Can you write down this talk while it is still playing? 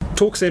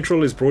Talk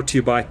Central is brought to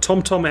you by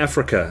TomTom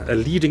Africa, a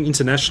leading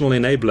international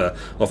enabler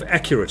of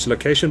accurate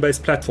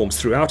location-based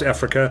platforms throughout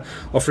Africa,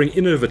 offering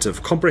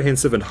innovative,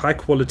 comprehensive and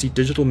high-quality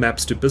digital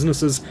maps to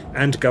businesses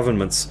and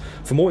governments.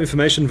 For more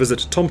information,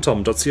 visit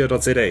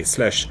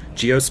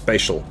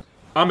tomtom.co.za/geospatial.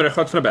 I'm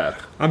Regardt van der Berg.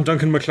 I'm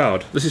Duncan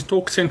McLeod. This is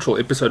Talk Central,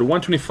 episode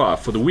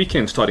 125 for the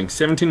weekend starting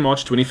 17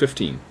 March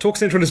 2015. Talk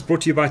Central is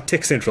brought to you by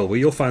Tech Central, where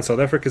you'll find South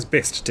Africa's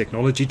best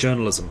technology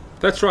journalism.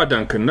 That's right,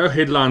 Duncan. No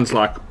headlines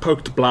like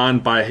poked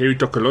blind by Harry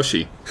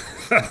Tokoloshi.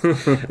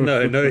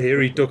 No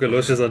hairy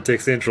Tokoloshas on Tech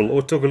Central,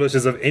 or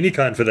Tokoloshas of any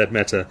kind for that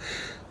matter.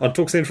 On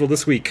Talk Central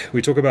this week,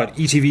 we talk about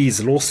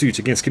ETV's lawsuit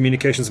against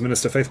Communications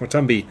Minister Faith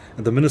Muthambi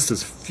and the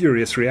Minister's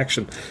furious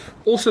reaction.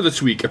 Also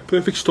this week, a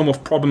perfect storm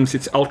of problems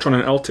hits Altron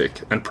and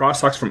Altec, and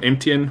price hikes from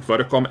MTN,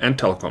 Vodacom and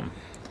Telkom.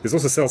 There's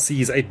also Cell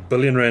C's R8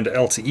 billion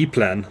LTE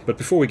plan, but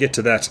before we get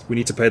to that, we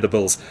need to pay the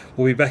bills.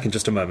 We'll be back in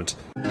just a moment.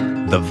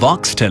 The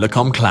Vox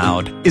Telecom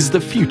Cloud is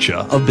the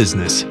future of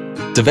business.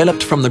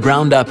 Developed from the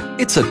ground up,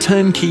 it's a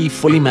turnkey,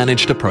 fully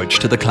managed approach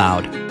to the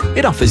cloud.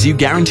 It offers you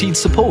guaranteed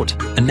support,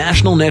 a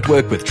national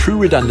network with true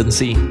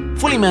redundancy,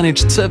 fully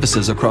managed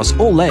services across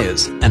all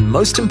layers, and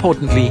most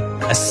importantly,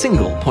 a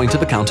single point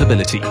of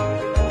accountability.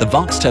 The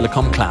Vox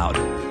Telecom Cloud.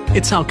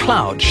 It's how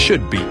cloud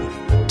should be.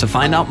 To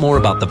find out more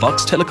about the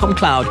Vox Telecom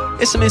Cloud,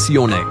 SMS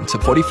your name to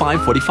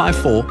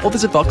 45454 or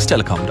visit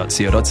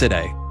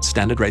voxtelecom.co.za.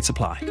 Standard rates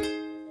apply.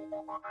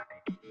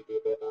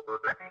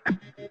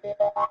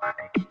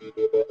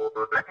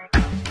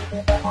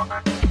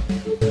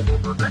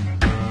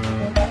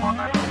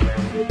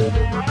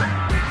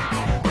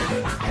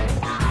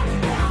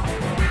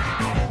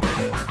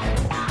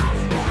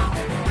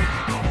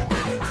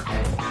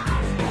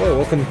 Well,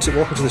 welcome to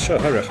the show.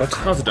 Hi, Regardt.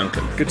 How's it,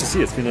 Duncan? Good to see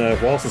you. It's been a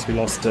while since we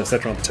last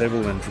sat around the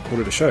table and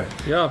recorded a show.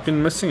 Yeah, I've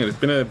been missing it. It's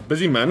been a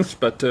busy month,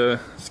 but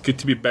it's good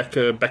to be back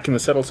in the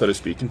saddle, so to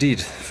speak.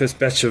 Indeed. First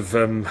batch of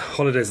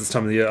holidays this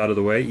time of the year out of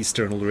the way,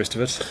 Easter and all the rest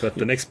of it. But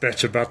the next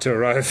batch about to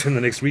arrive in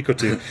the next week or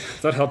two.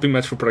 It's not helping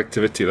much for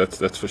productivity,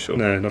 that's for sure.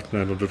 No, not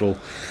at all.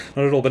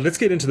 Not at all. But let's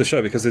get into the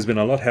show because there's been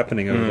a lot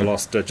happening over the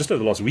last, just over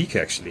the last week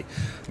actually.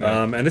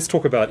 Yeah. And let's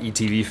talk about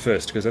ETV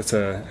first because that's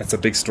a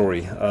big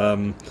story.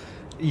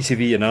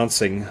 ETV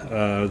announcing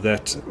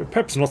that,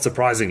 perhaps not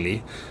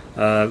surprisingly,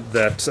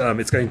 that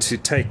it's going to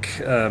take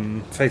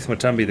Faith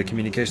Muthambi, the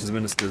Communications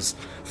Minister's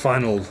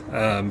final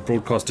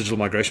broadcast digital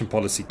migration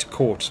policy, to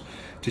court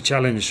to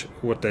challenge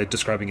what they're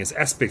describing as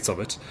aspects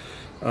of it.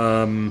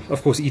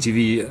 Of course,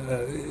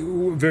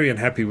 ETV very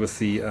unhappy with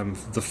the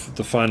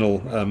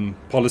final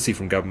policy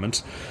from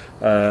government,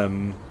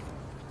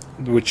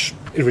 which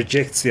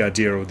rejects the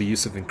idea of the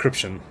use of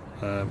encryption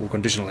or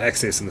conditional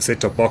access in the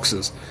set-top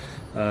boxes.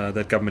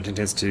 That government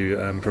intends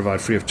to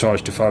provide free of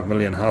charge to 5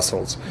 million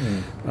households.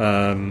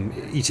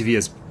 ETV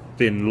has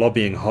been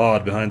lobbying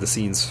hard behind the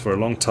scenes for a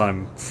long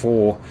time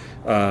for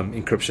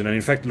encryption, and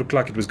in fact it looked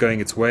like it was going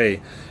its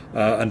way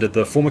under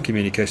the former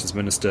Communications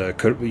Minister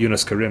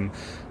Yunus Karim,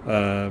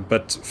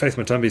 but Faith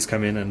Muthambi's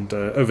come in and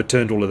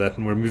overturned all of that,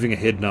 and we're moving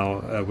ahead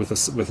now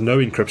with no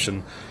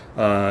encryption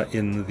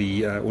in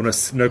the or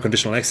no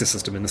conditional access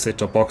system in the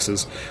set-top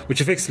boxes,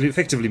 which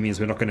effectively means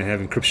we're not going to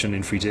have encryption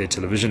in free-to-air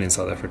television in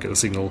South Africa. The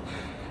signal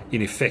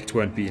in effect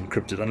won't be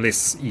encrypted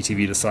unless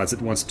ETV decides it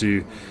wants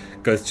to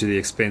go to the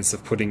expense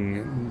of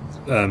putting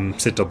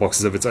set-top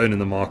boxes of its own in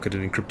the market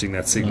and encrypting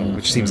that signal,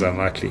 which seems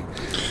unlikely.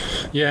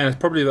 Yeah, it's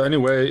probably the only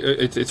way.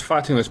 It's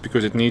fighting this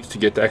because it needs to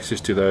get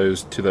access to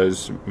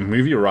those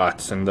movie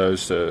rights and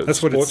those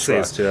that's what it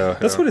says.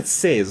 That's what it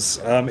says.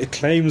 It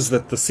claims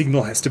that the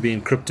signal has to be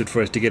encrypted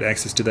for it to get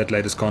access to that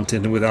latest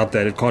content, and without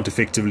that, it can't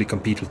effectively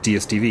compete with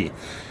DSTV,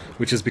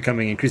 which is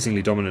becoming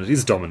increasingly dominant. It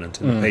is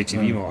dominant in the pay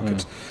TV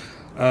market.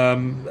 I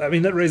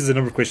mean, that raises a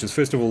number of questions.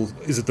 First of all,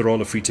 is it the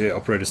role of free-to-air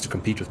operators to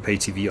compete with pay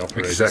TV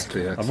operators?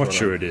 Exactly. I'm not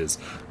sure it is.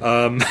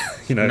 No,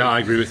 I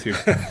agree with you.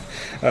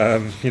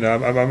 I'm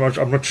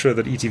not sure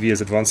that ETV is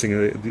advancing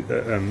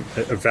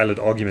a valid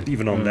argument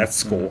even on that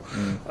score.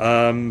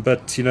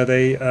 But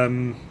they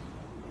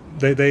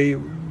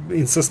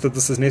insist that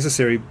this is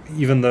necessary,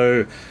 even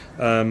though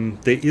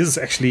there is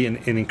actually an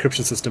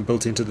encryption system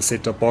built into the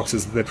set-top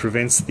boxes that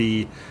prevents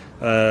that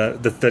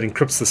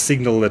encrypts the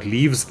signal that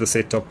leaves the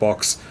set-top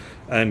box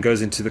and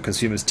goes into the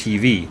consumer's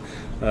TV.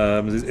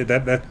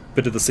 That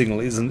bit of the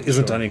signal isn't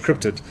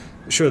unencrypted.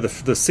 Sure,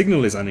 the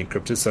signal is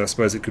unencrypted, so I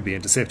suppose it could be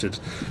intercepted.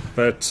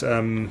 But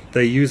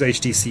they use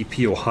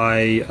HDCP or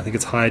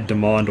high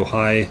demand or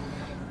high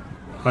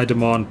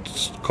demand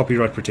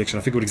copyright protection.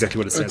 I forget exactly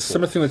what it stands for. It's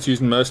something that's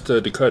used in most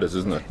decoders,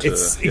 isn't it?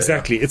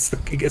 Exactly. It's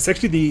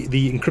actually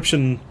the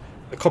encryption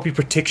copy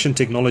protection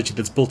technology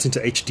that's built into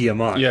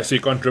HDMI. Yeah, so you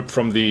can't drip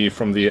from the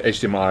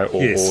HDMI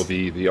or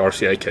the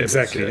RCA cable.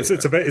 Exactly. Yeah,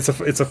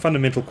 it's a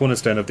fundamental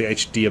cornerstone of the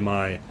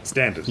HDMI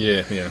standard.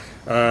 Yeah.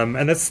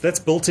 And that's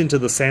built into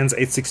the SANS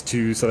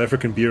 862 South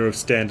African Bureau of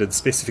Standards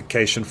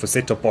specification for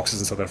set-top boxes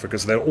in South Africa.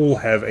 So they all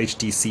have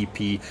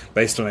HDCP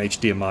based on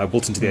HDMI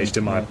built into the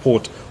HDMI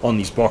port on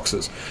these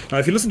boxes. Now,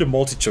 if you listen to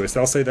MultiChoice,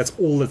 they'll say that's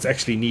all that's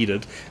actually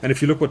needed. And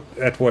if you look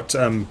at what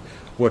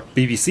what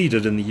BBC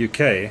did in the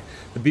UK.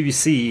 The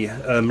BBC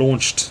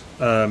launched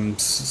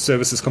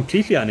services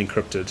completely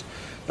unencrypted,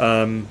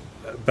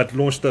 but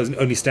launched those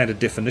only standard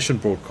definition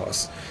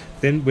broadcasts.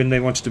 Then, when they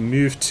wanted to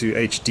move to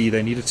HD,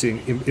 they needed to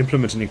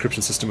implement an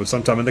encryption system of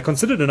some time, and they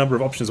considered a number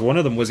of options. One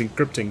of them was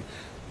encrypting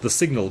the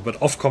signal, but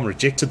Ofcom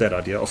rejected that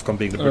idea, Ofcom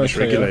being the British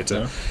regulator.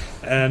 Yeah.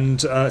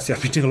 And see,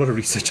 I've been doing a lot of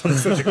research on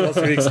this subject last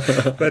weeks,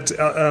 but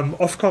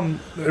Ofcom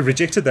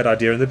rejected that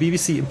idea, and the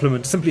BBC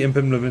simply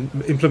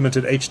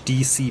implemented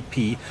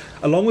HDCP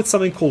along with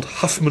something called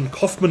Huffman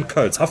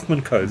codes,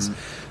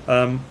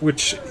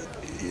 which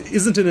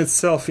isn't in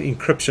itself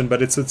encryption,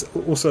 but it's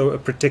also a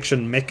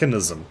protection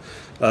mechanism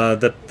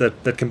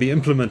that can be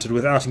implemented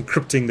without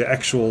encrypting the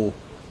actual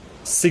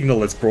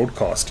signal that's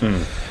broadcast.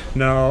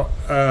 Now,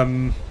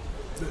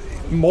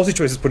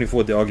 MultiChoice is putting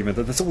forward the argument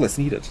that that's all that's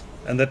needed,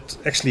 and that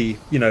actually,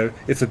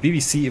 if the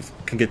BBC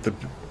can get the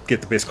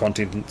best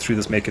content through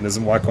this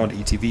mechanism, why can't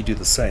ETV do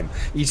the same?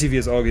 ETV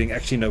is arguing,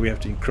 actually, no, we have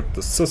to encrypt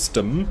the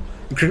system,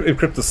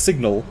 encrypt the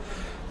signal,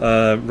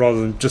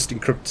 rather than just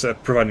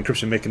provide an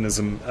encryption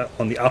mechanism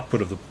on the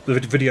output of the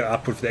video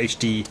output for the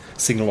HD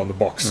signal on the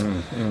box.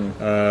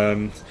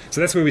 So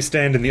that's where we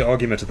stand in the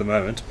argument at the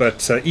moment. But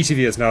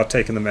ETV has now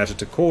taken the matter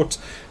to court.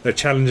 They're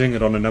challenging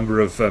it on a number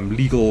of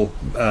legal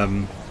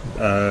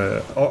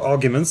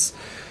arguments.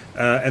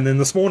 And then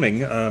this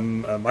morning,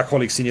 my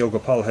colleague Sunil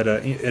Gopal had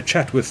a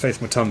chat with Faith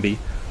Mutambi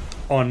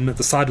on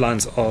the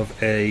sidelines of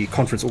a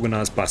conference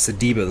organized by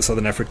SADIBA, the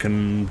Southern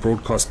African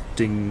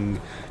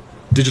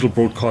Digital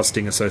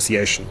Broadcasting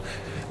Association.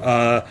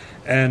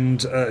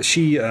 And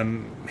she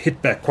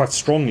hit back quite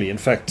strongly, in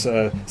fact,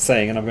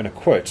 saying, and I'm going to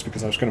quote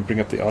because I was going to bring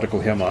up the article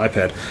here on my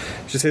iPad.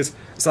 She says,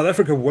 South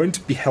Africa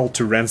won't be held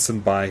to ransom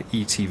by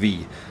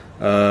ETV.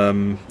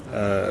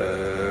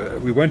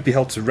 We won't be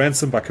held to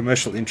ransom by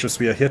commercial interests.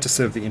 We are here to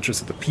serve the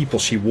interests of the people,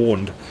 she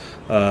warned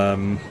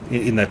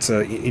in that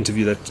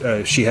interview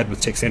that she had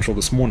with Tech Central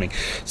this morning.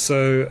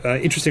 So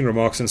interesting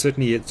remarks, and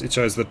certainly it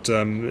shows that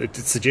it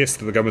suggests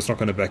that the government's not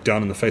going to back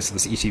down in the face of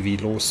this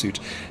ETV lawsuit,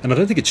 and I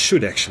don't think it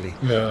should, actually.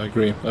 Yeah, I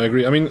agree.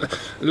 I mean,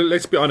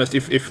 let's be honest,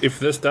 if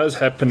this does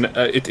happen,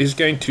 it is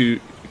going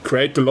to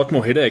create a lot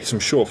more headaches, I'm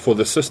sure, for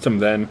the system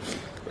than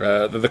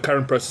the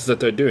current process that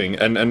they're doing,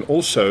 and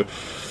also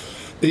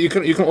you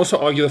can also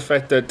argue the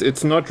fact that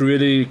it's not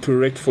really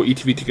correct for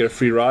ETV to get a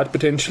free ride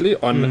potentially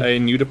on a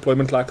new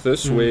deployment like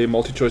this, where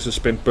MultiChoice has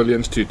spent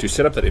billions to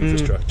set up that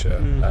infrastructure.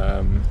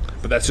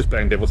 But that's just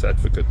playing devil's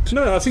advocate.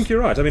 No, I think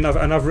you're right. I mean,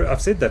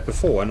 I've said that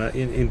before, and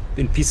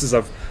in pieces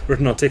I've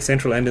written on Tech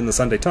Central and in the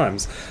Sunday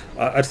Times.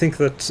 I think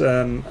that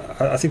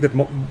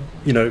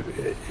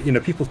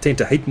people tend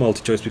to hate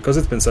MultiChoice because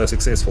it's been so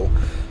successful,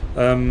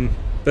 but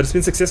it's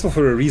been successful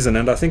for a reason,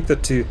 and I think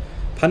that to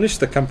punish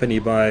the company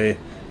by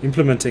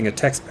implementing a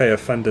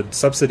taxpayer-funded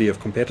subsidy of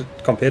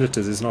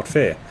competitors is not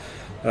fair.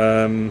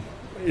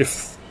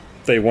 If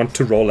they want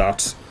to roll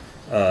out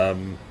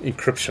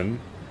encryption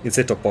in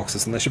set-top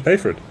boxes, and they should pay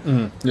for it.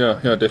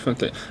 Yeah,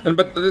 definitely.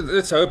 But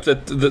let's hope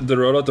that the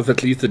rollout of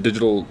at least the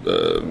digital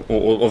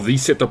or of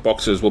these set-top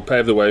boxes will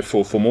pave the way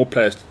for more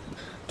players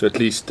to at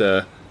least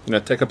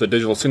take up the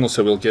digital signal,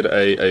 so we'll get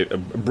a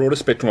broader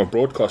spectrum of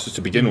broadcasters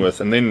to begin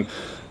with, and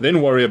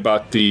then worry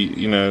about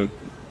the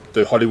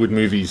Hollywood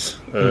movies,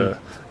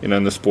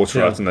 and the sports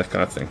rights and that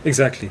kind of thing.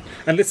 Exactly.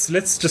 And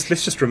let's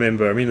just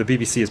remember. I mean, the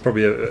BBC is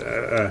probably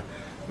a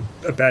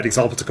bad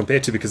example to compare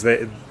to, because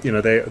they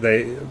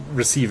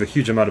receive a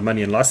huge amount of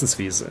money in license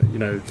fees.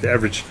 The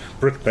average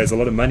Brit pays a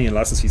lot of money in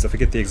license fees. I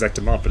forget the exact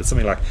amount, but it's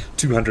something like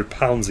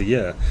 £200 a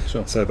year.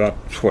 Sure. So about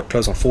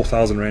close on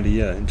 £4,000 a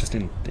year, and just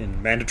in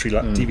mandatory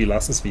TV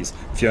license fees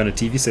if you own a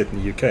TV set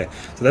in the UK.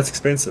 So that's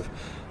expensive.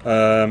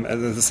 And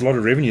there's a lot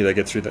of revenue they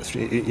get through that,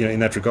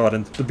 in that regard.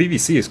 And the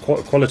BBC's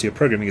quality of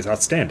programming is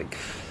outstanding.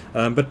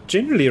 But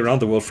generally around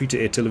the world,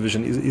 free-to-air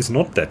television is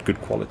not that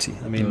good quality.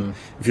 I mean,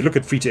 if you look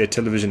at free-to-air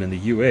television in the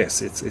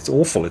US, it's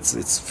awful. It's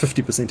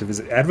 50% of its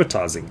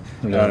advertising.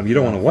 You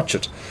don't want to watch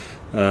it.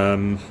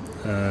 And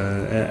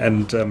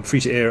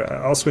free-to-air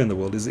elsewhere in the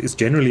world is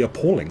generally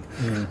appalling.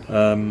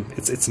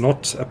 It's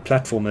not a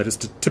platform that is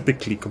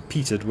typically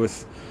competed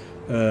with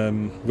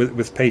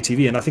pay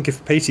TV. And I think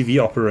if pay TV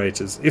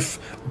operators, if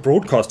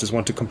broadcasters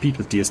want to compete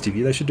with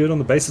DSTV, they should do it on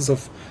the basis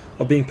of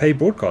being paid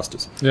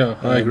broadcasters. Yeah,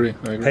 I agree.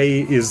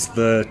 Pay is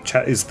the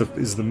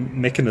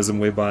mechanism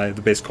whereby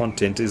the best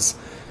content is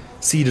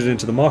seeded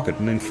into the market,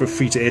 and then for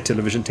free-to-air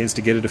television tends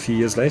to get it a few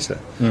years later.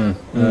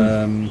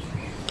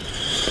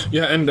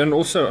 Yeah, and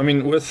also,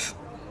 with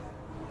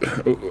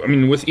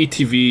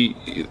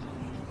ETV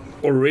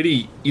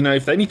already,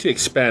 if they need to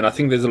expand, I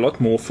think there's a lot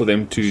more for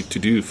them to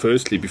do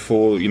firstly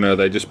before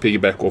they just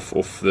piggyback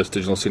off this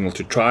digital signal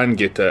to try and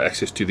get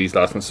access to these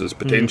licenses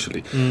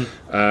potentially.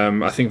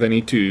 I think they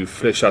need to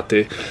flesh out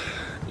their,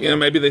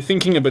 maybe they're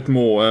thinking a bit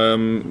more.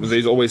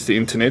 There's always the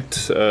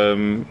internet.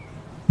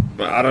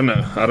 I don't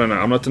know.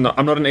 I'm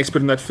not an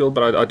expert in that field,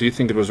 but I do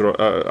think it was.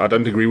 I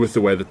don't agree with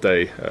the way that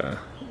they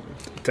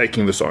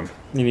taking this on.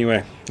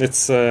 Anyway,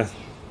 let's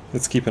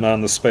let's keep an eye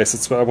on this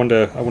space. I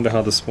wonder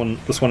how this one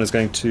is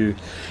going to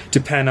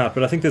pan out.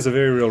 But I think there's a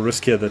very real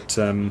risk here that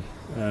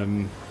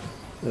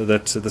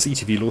that this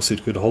ETV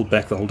lawsuit could hold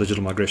back the whole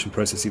digital migration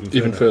process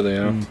even further.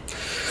 Yeah.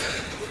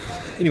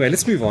 Anyway,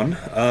 let's move on.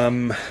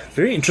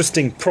 Very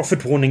interesting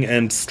profit warning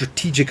and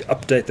strategic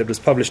update that was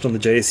published on the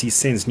JSE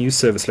Sens news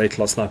service late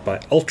last night by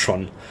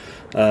Altron,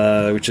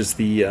 which is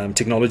the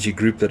technology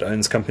group that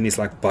owns companies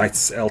like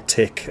Bytes,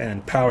 Altec,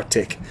 and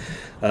PowerTech.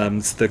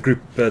 It's the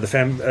group.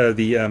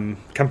 The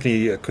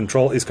company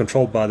is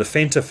controlled by the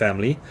Venter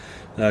family.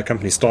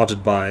 Company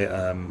started by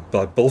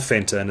Bill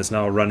Venter and is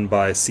now run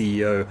by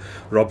CEO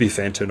Robbie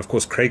Venter, and of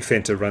course Craig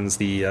Venter runs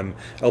the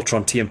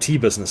Altron TMT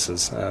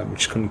businesses,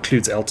 which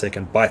includes Altec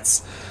and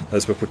Bytes.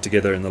 Those were put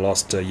together in the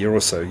last year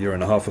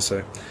and a half or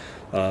so.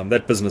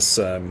 That business,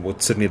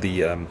 certainly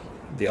the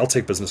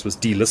Altec business, was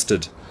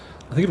delisted.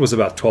 I think it was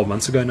about 12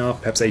 months ago now,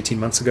 perhaps 18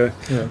 months ago.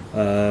 Yeah.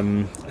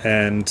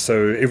 And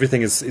so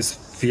everything is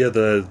via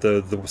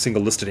the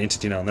single listed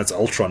entity now, and that's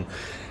Altron.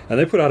 And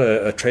they put out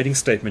a trading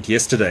statement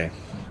yesterday,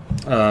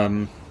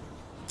 along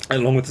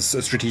with a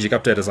strategic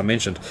update, as I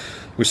mentioned,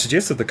 which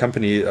suggests that the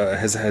company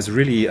has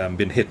really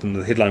been hit. And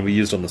the headline we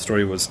used on the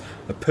story was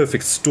 "A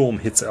perfect storm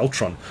hits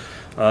Altron."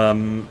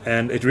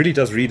 And it really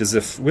does read as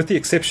if, with the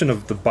exception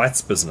of the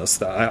Bytes business,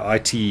 the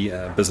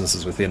IT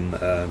businesses within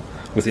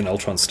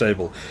Altron's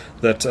stable,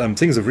 that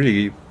things have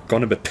really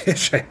gone a bit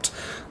pear-shaped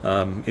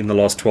in the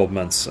last 12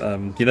 months.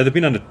 They've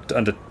been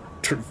under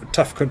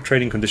tough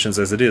trading conditions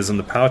as it is, and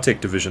the PowerTech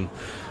division,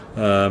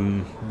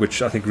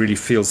 which I think really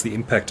feels the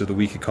impact of the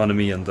weak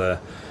economy and the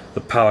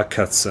power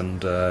cuts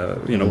and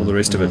all the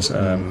rest of it.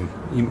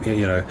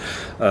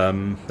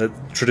 The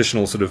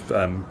traditional sort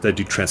of they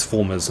do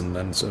transformers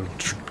and sort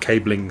of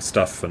cabling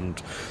stuff, and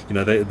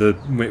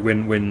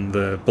when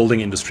the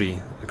building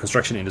industry, the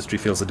construction industry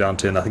feels a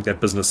downturn, I think that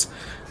business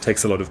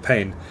takes a lot of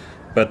pain.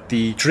 But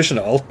the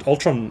traditional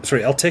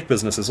Altec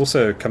business is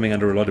also coming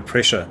under a lot of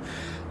pressure.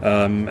 There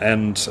are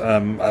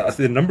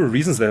a number of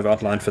reasons they have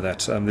outlined for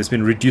that. There's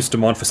been reduced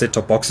demand for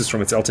set-top boxes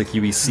from its Altec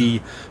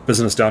UEC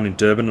business down in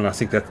Durban, and I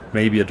think that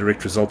may be a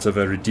direct result of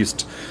a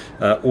reduced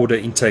order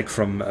intake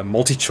from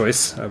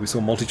MultiChoice. We saw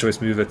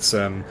MultiChoice move its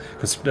or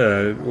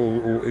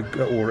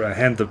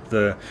hand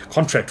the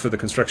contract for the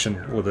construction,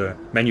 or the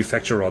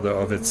manufacture rather,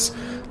 of its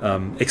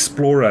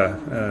Explorer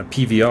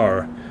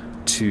PVR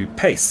to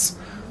Pace,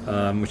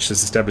 which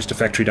has established a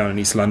factory down in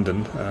East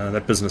London.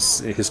 That business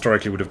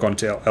historically would have gone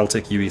to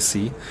Altec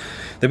UEC.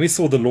 Then we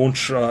saw the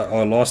launch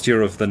last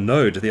year of the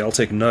Node, the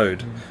Altec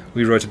Node.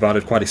 We wrote about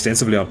it quite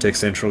extensively on Tech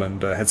Central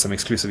and had some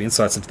exclusive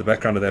insights into the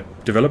background of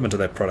that development of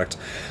that product.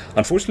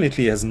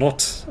 Unfortunately, it has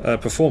not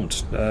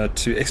performed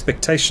to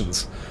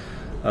expectations.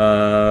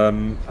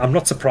 I'm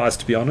not surprised,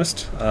 to be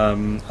honest.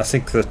 I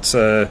think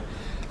that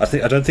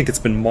I don't think it's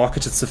been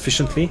marketed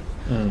sufficiently.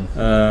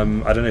 I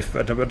don't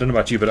know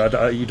about you,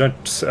 but you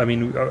don't. I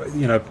mean,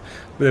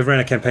 they've run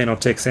a campaign on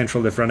Tech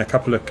Central. They've run a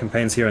couple of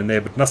campaigns here and there,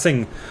 but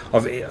nothing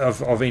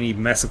of any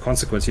massive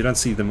consequence. You don't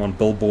see them on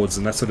billboards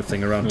and that sort of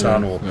thing around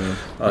town. Or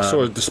I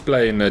saw a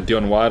display in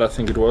Dion Wyatt, I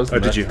think it was. Oh,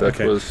 did you?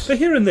 Okay. They're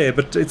here and there,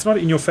 but it's not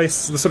in your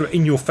face. The sort of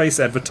in your face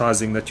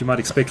advertising that you might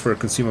expect for a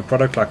consumer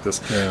product like this.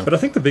 Yeah. But I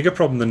think the bigger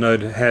problem the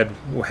Node had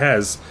or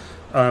has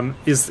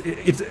is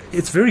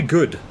it's very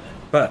good,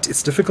 but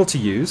it's difficult to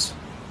use.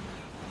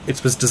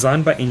 It was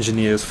designed by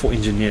engineers for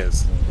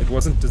engineers. It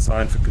wasn't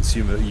designed for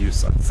consumer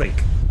use, I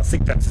think. I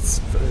think that's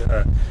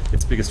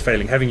its biggest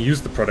failing, having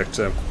used the product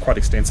quite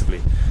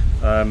extensively.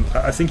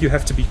 I think you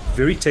have to be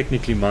very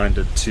technically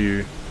minded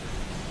to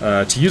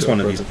use one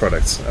of these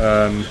products.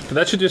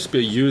 That should just be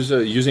a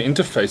user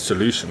interface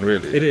solution,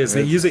 really. It is.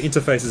 The user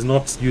interface is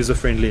not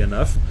user-friendly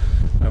enough.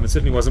 It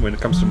certainly wasn't when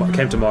it came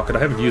to market. I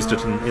haven't used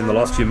it in the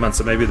last few months,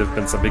 so maybe there have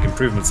been some big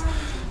improvements.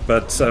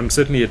 But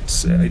certainly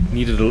it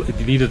needed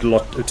a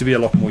lot to be a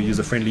lot more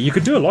user friendly. You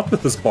could do a lot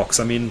with this box.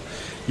 I mean,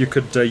 you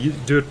could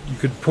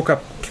hook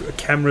up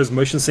cameras,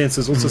 motion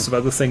sensors, all sorts of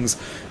other things.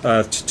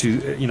 It's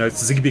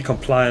Zigbee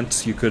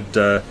compliant. You could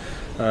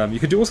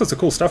do all sorts of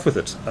cool stuff with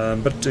it.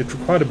 But it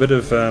required a bit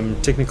of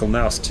technical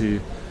nous to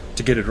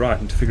get it right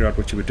and to figure out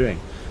what you were doing.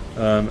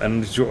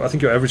 I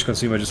think your average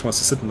consumer just wants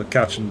to sit on the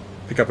couch and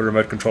pick up a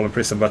remote control and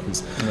press some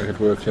buttons and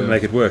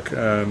make it work.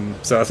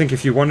 So I think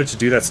if you wanted to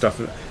do that stuff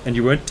and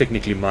you weren't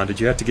technically minded,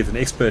 you had to get an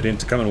expert in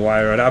to come and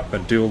wire it up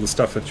and do all the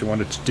stuff that you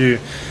wanted to do.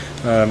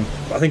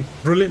 I think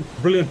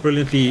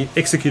brilliantly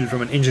executed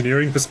from an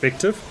engineering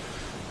perspective,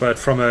 but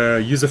from a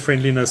user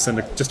friendliness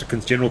and just a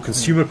general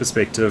consumer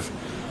perspective,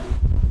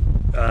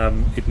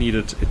 it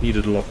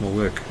needed a lot more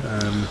work.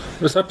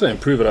 Let's have to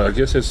improve it. I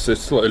guess it's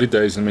still early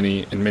days in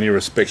many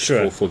respects.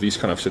 Sure. for these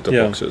kind of set-top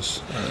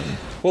boxes.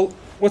 Well,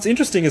 what's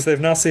interesting is they've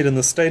now said in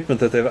the statement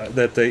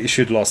that they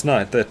issued last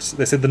night that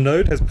they said the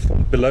Node has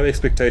performed below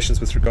expectations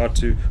with regard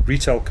to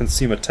retail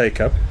consumer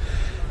take-up.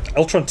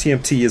 Altron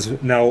TMT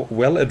is now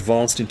well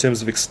advanced in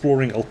terms of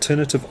exploring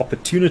alternative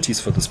opportunities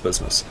for this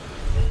business.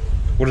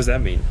 What does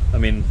that mean? I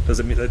mean, does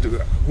it mean that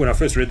when I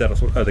first read that, I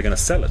thought, they're going to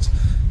sell it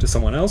to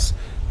someone else?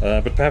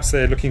 But perhaps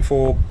they're looking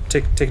for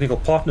technical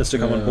partners to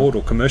come on board,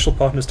 or commercial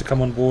partners to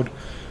come on board.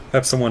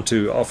 perhaps someone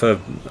to offer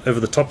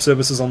over-the-top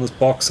services on this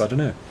box. I don't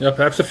know. Yeah,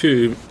 perhaps a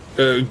few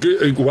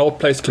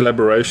well-placed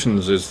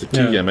collaborations is the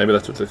key. Yeah, maybe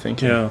that's what they're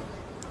thinking.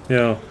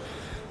 Yeah.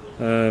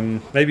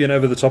 Maybe an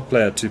over-the-top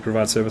player to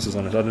provide services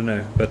on it. I don't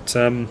know, but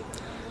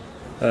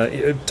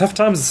tough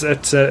times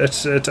at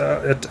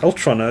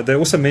Altron. They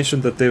also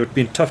mentioned that there had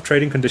been tough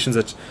trading conditions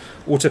at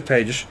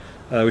Autopage,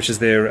 which is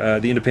their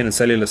the independent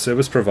cellular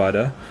service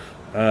provider.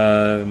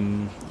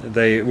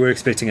 They were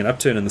expecting an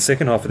upturn in the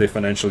second half of their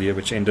financial year,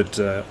 which ended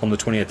on the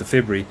 28th of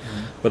February,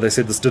 but they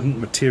said this didn't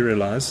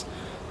materialize.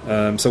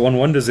 So one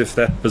wonders if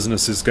that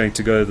business is going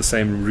to go the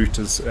same route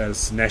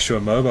as Nashua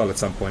Mobile at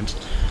some point.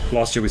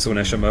 Last year we saw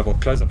Nashua Mobile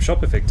close up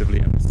shop effectively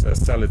and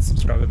sell its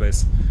subscriber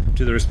base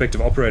to the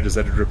respective operators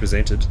that it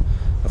represented.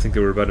 I think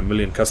there were about 1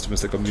 million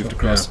customers that got moved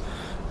across.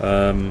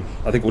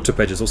 I think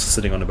Autopage is also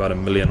sitting on about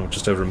 1 million or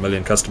just over 1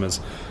 million customers.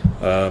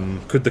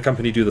 Could the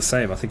company do the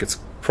same? I think it's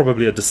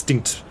probably a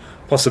distinct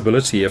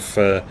possibility if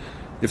the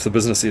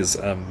business is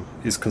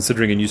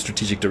considering a new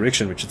strategic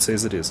direction, which it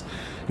says it is.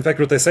 In fact,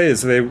 what they say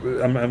is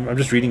I'm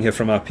just reading here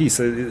from our piece,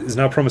 is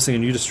now promising a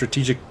new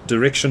strategic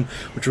direction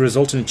which will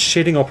result in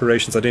shedding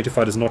operations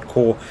identified as not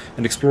core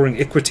and exploring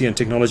equity and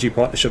technology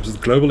partnerships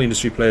with global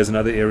industry players in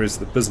other areas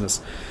of the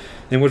business.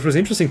 And what was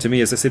interesting to me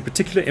is they said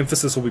particular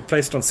emphasis will be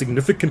placed on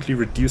significantly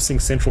reducing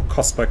central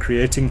costs by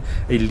creating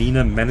a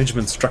leaner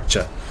management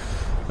structure.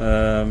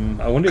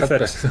 I wonder if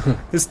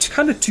there's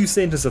kind of two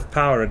centers of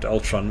power at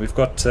Altron. We've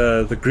got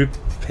the group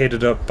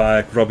headed up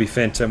by Robbie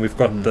Fenter, and we've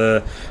got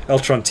the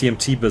Altron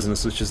TMT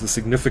business, which is the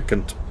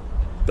significant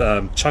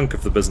chunk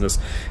of the business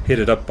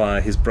headed up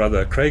by his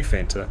brother Craig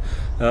Fenter.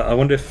 I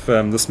wonder if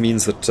this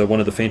means that one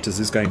of the Fenters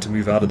is going to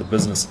move out of the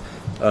business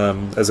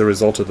as a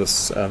result of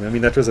this. I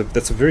mean,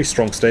 that's a very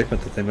strong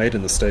statement that they made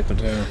in the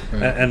statement.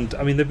 And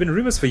I mean, there have been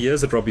rumors for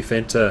years that Robbie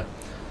Fenter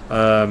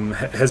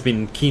has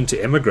been keen to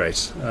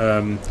emigrate.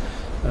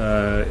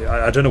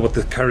 I don't know what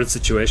the current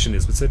situation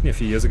is, but certainly a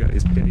few years ago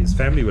his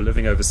family were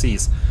living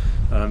overseas,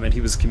 and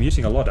he was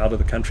commuting a lot out of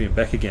the country and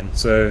back again,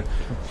 so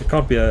it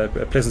can't be a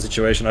pleasant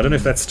situation. I don't know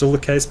if that's still the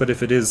case, but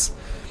if it is,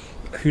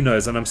 who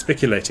knows, and I'm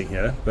speculating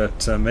here,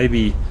 but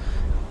maybe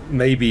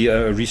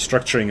a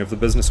restructuring of the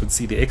business would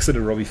see the exit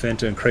of Robbie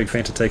Fenter and Craig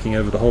Fenter taking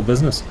over the whole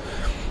business.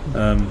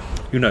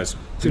 Who knows?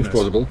 Seems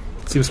plausible.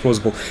 Seems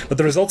plausible. But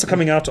the results are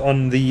coming out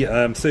on the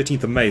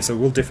 13th of May, so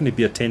we'll definitely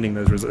be attending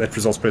that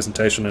results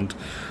presentation and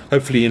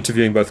hopefully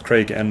interviewing both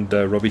Craig and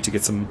Robbie to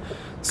get some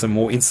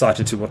more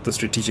insight into what the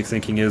strategic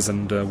thinking is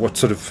and what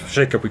sort of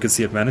shake-up we could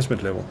see at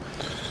management level.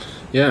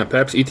 Yeah,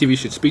 perhaps ETV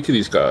should speak to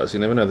these guys. You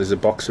never know, there's a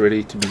box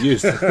ready to be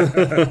used.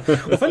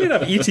 Well, funny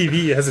enough,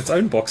 ETV has its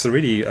own box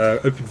already,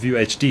 OpenView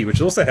HD,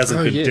 which also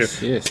hasn't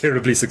been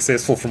terribly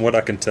successful from what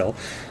I can tell.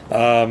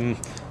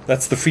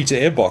 That's the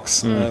free-to-air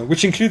box,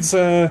 which includes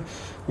a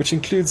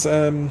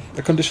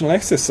conditional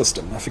access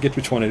system. I forget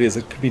which one it is.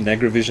 It could be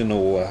Nagravision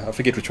or I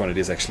forget which one it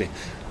is actually.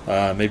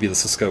 Maybe the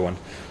Cisco one.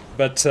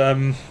 But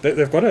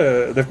they've got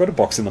a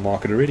box in the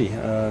market already.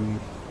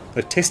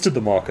 They've tested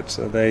the market.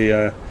 So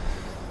they've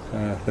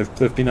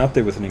been out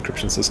there with an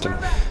encryption system.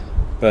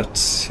 But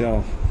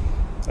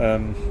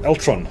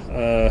Altron,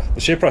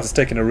 the share price has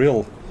taken a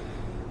real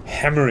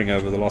hammering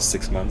over the last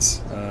 6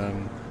 months. I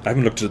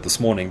haven't looked at it this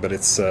morning, but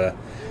it's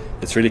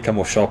really come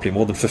off sharply,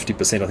 more than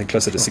 50%, I think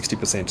closer to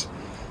 60%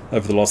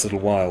 over the last little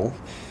while.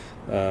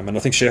 And I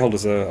think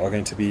shareholders are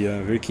going to be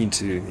very keen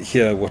to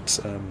hear what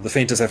the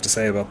Fenters have to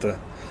say about the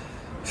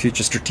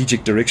future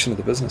strategic direction of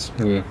the business.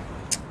 Yeah.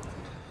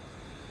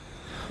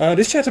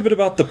 Let's chat a bit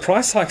about the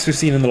price hikes we've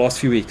seen in the last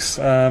few weeks.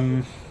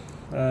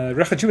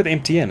 Rafat, you with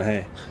MTN,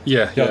 hey?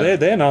 Yeah.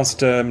 They announced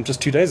just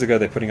 2 days ago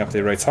they're putting up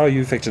their rates. How are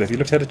you affected? Have you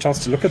had a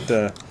chance to look at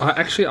the...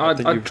 I tried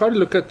to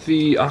look at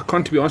the...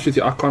 to be honest with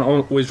you, I can't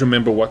always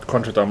remember what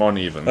contract I'm on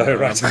even. Oh,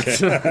 right, okay.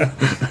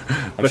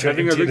 I'm sure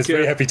MTN is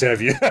very happy to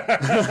have you.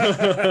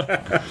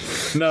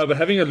 No, but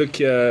having a look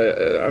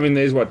here, I mean,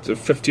 there's a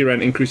 50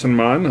 Rand increase on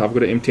mine. I've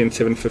got an MTN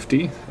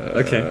 750.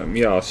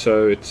 Okay.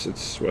 So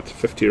it's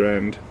 50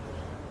 Rand.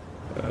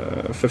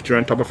 50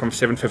 Rand top up from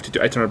 750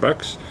 to 800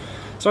 bucks.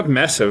 It's not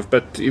massive,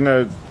 but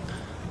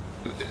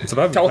it's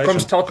about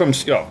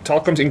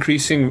Telkom's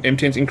increasing,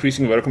 MTN's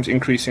increasing, Vodacom's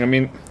increasing. I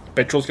mean,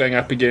 petrol's going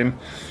up again.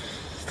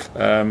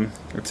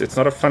 It's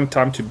not a fun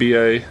time to be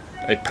a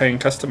paying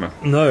customer.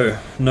 No,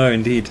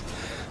 indeed.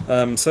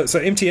 So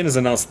MTN has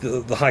announced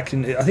the hike.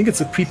 I think it's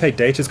the prepaid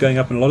data is going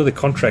up, and a lot of the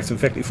contracts. In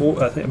fact, I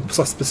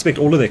suspect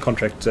all of their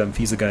contract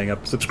fees are going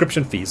up.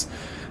 Subscription fees.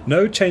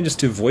 No changes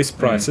to voice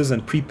prices,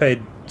 and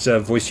prepaid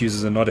voice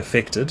users are not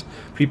affected.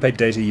 Prepaid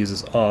data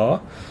users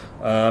are.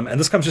 And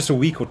this comes just a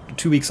week or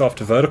 2 weeks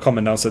after Vodacom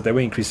announced that they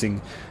were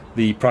increasing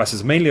the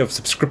prices, mainly of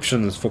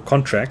subscriptions for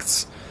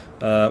contracts,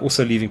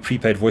 also leaving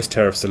prepaid voice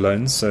tariffs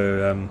alone.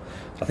 So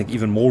I think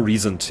even more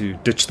reason to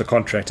ditch the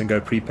contract and go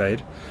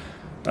prepaid.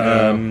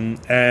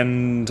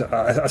 And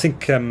I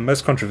think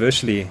most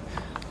controversially,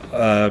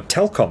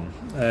 Telkom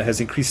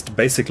has increased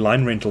basic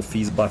line rental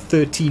fees by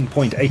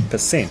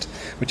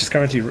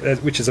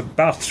 13.8%, which is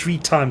about 3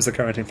 times the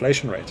current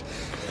inflation rate.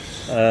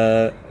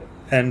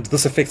 And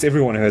this affects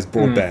everyone who has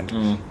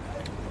broadband.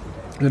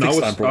 And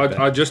fixed line broadband.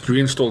 I just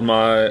reinstalled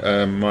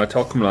my my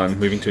Telkom line,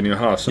 moving to a new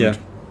house. And,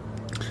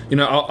 you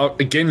know, I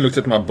again looked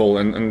at my bill,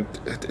 and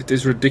it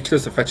is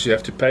ridiculous the fact that you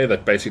have to pay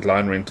that basic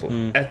line rental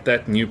at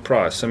that new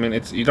price. I mean,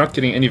 you're not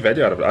getting any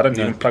value out of it. I don't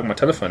even plug my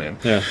telephone in.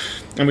 Yeah.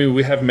 I mean,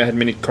 we have had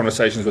many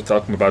conversations with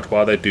Telkom about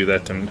why they do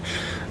that, and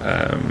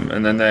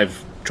then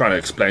they've trying to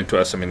explain to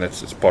us. I mean,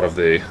 it's part of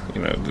their,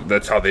 you know,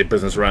 that's how their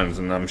business runs.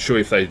 And I'm sure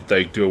if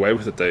they do away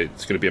with it,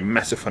 it's going to be a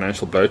massive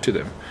financial blow to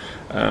them.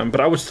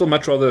 But I would still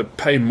much rather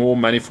pay more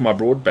money for my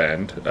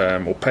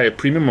broadband, or pay a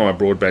premium on my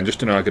broadband just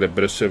to know I get a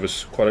better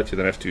service quality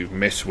than have to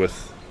mess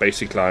with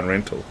basic line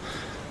rental.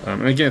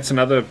 And again, it's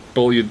another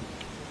bill you're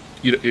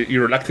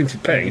reluctant to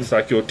pay. It's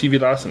like your TV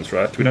license,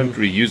 right? We don't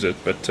reuse it,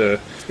 but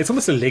it's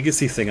almost a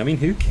legacy thing. I mean,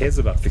 who cares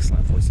about fixed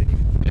line voice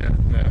anymore? Yeah.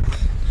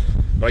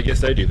 Well, I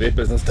guess they do. Their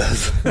business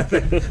does.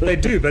 They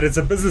do, but it's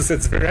a business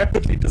that's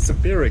rapidly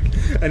disappearing,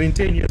 and in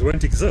 10 years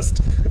won't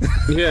exist.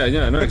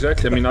 No,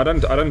 exactly. I mean, I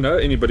don't know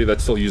anybody that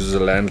still uses a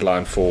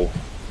landline for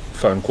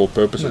phone call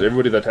purposes. No.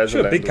 Everybody that has a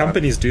landline. Big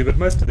companies do, but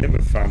most of them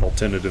have found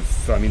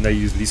alternative. I mean, they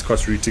use least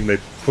cost routing. They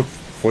put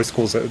voice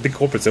calls. Big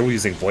corporates, they're all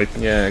using VoIP.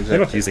 Yeah, exactly.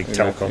 They're not using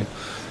Telkom.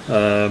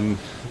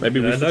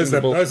 Maybe those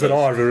that are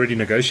have already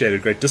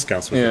negotiated great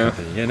discounts with the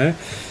company. You know.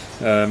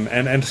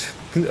 And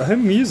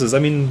home users. I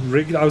mean,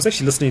 I was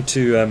actually listening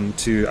to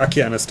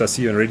Aki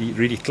Anastasio and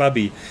Reedy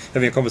Klabi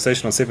having a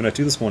conversation on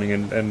 702 this morning,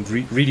 and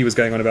Reedy was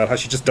going on about how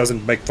she just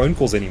doesn't make phone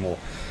calls anymore.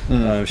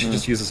 She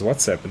just uses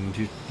WhatsApp, and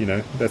you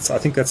know, I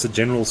think that's a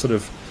general sort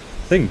of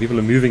thing. People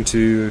are moving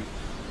to,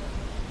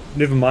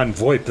 never mind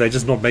VoIP, they're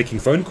just not making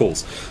phone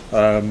calls.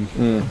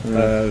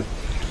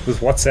 With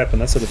WhatsApp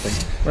and that sort of thing.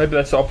 Maybe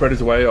that's the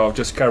operator's way of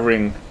just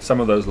covering some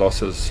of those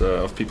losses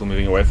of people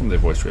moving away from their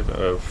voice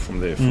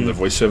from their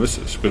voice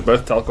services. Because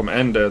both Telkom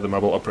and the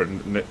mobile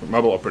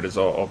operators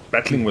are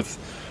battling with,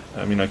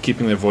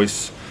 keeping their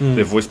voice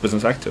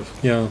business active.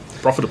 Yeah,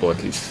 profitable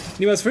at least.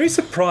 I was very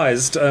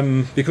surprised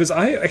because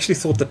I actually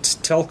thought that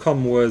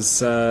Telkom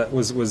was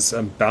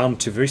bound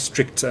to very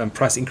strict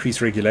price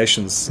increase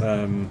regulations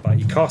by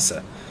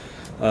ICASA.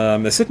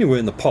 They certainly were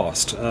in the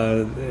past.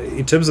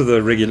 In terms of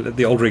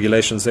the old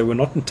regulations, they were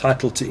not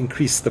entitled to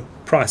increase the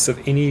price of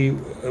any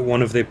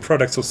one of their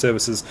products or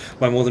services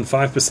by more than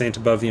 5%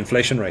 above the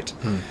inflation rate.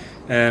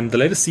 And the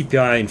latest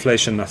CPI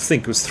inflation, I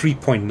think, was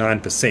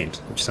 3.9%,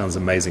 which sounds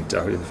amazing.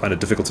 I find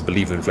it difficult to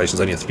believe that inflation is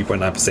only at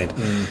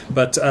 3.9%.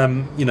 But,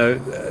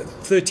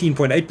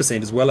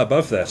 13.8% is well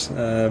above that,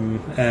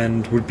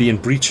 and would be in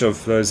breach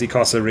of those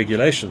ICASA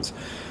regulations.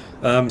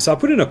 So I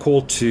put in a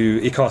call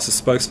to ICASA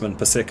spokesman,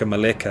 Paseka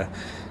Maleka,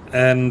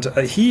 and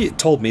he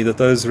told me that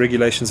those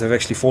regulations have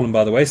actually fallen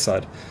by the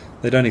wayside.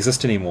 They don't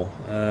exist anymore.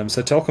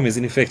 So Telkom is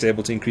in effect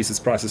able to increase its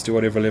prices to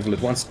whatever level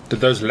it wants. Did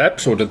those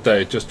lapse, or did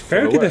they just fall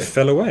away? Apparently they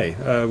fell away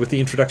with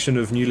the introduction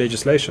of new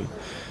legislation.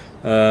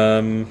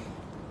 They've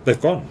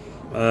gone.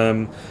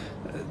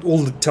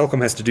 All that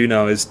Telkom has to do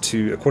now is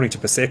to, according to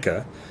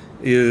Paseka,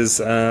 is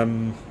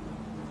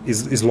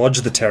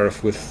lodge the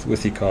tariff with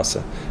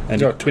ICASA,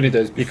 and 20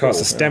 days before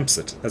ICASA stamps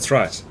it. That's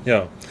right.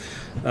 Yeah,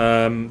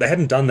 they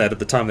hadn't done that at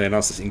the time they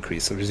announced this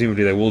increase, so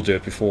presumably they will do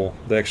it before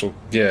the actual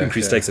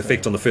increase takes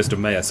effect on the 1st of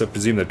May. So I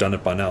presume they've done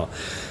it by now.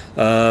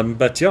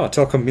 But yeah,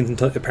 Telkom is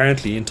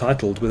apparently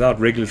entitled, without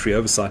regulatory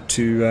oversight,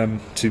 to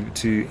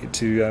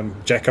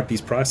jack up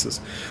these prices,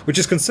 which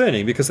is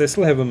concerning because they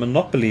still have a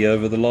monopoly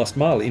over the last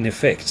mile in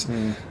effect.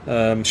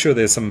 Sure,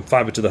 there's some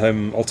fibre to the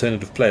home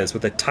alternative players,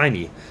 but they're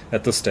tiny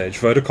at this stage.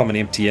 Vodacom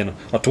and MTN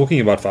are talking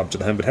about fibre to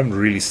the home, but haven't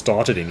really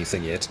started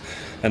anything yet.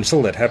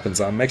 Until that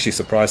happens, I'm actually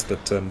surprised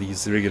that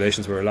these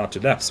regulations were allowed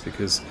to lapse,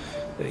 because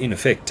in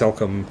effect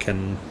Telkom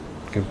can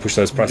push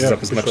those prices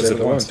up as much as it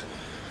wants.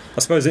 I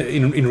suppose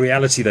in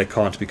reality they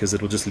can't, because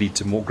it will just lead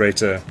to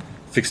greater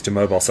fixed to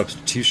mobile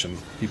substitution,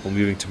 people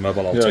moving to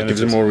mobile alternatives. Yeah, it gives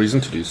them more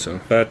reason to do so.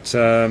 But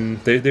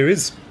there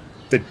is,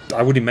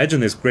 I would imagine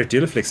there's a great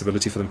deal of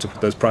flexibility for them to put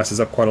those prices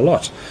up quite a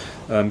lot,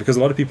 because a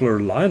lot of people are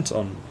reliant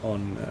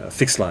on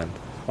fixed line,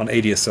 on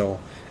ADSL,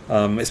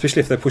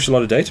 especially if they push a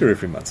lot of data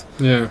every month.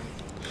 Yeah.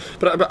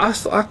 But I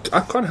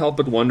can't help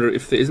but wonder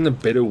if there isn't a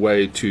better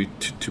way to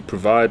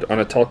provide on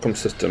a Telkom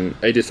system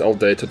ADSL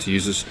data to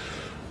users,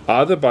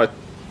 either by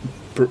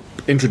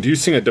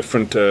introducing a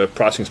different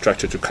pricing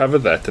structure to cover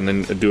that, and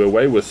then do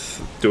away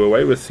with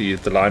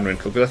the line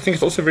rental. Because I think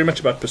it's also very much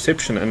about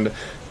perception, and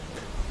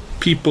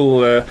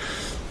people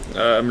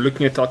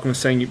looking at Telkom and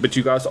saying, but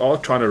you guys are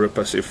trying to rip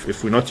us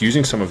if we're not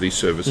using some of these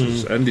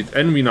services,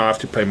 and we now have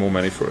to pay more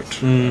money for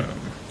it.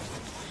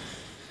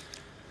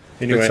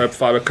 Anyway, let's hope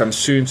fibre comes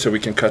soon so we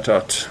can cut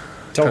out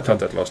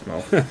that last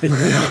mile.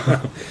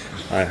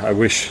 I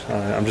wish.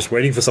 I'm just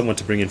waiting for someone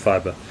to bring in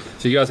fibre.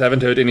 So you guys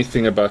haven't heard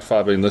anything about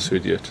fibre in this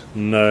hood yet?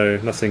 No,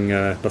 nothing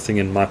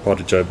in my part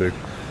of Joburg.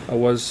 I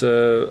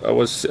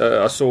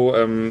saw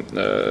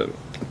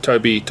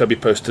Toby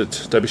Shapshak posted.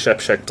 Toby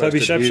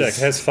Shapshak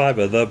has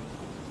fibre. The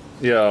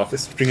Yeah. The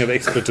string of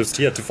expletives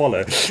here to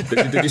follow.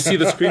 Did you see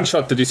the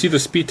screenshot? Did you see the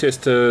speed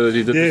test that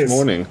he did Yes. this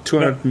morning?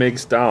 200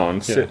 megs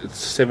down, Yeah.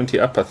 70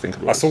 up, I think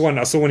it was.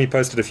 I saw one he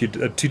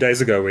posted 2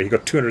 days ago where he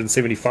got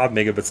 275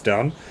 megabits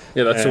down.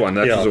 Yeah, that's the one.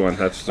 That's yeah. the one.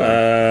 That's the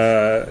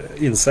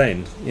one.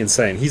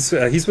 Insane. He's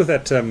with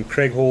that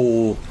Craig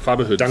Hall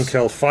Fiberhoods.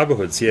 Dunkel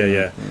Fiberhoods.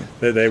 Yeah.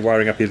 They're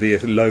wiring up in the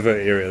Lovo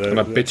area. And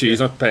I bet you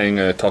he's not paying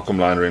a Telkom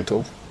line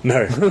rental.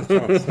 No.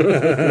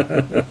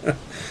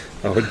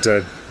 I would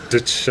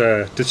ditch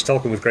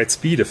Telkom with great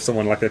speed if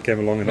someone like that came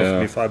along and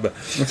offered me fiber.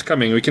 It's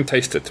coming. We can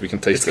taste it.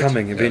 It's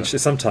coming eventually,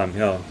 sometime.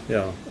 Yeah.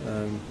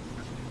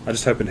 I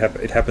just hope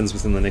it happens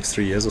within the next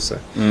 3 years or so.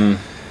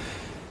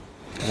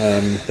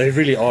 They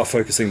really are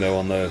focusing though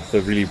on the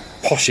really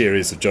posh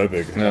areas of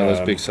Joburg.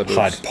 Those big suburbs.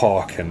 Hyde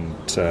Park and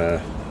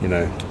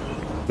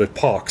the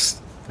parks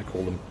they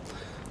call them.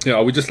 Yeah,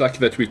 we're just lucky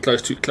that we're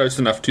close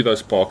enough to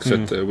those parks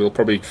that we'll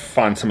probably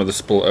find some of the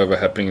spillover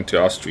happening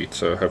into our street.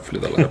 So hopefully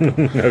that'll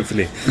happen.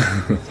 Hopefully,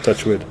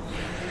 touch wood.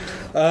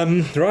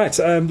 Right.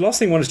 Last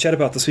thing I wanted to chat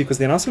about this week was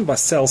the announcement by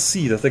Cell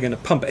C that they're going to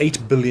pump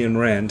 8 billion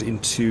rand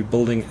into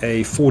building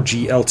a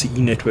 4G LTE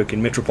network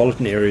in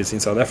metropolitan areas in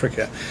South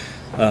Africa.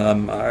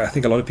 I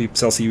think a lot of people,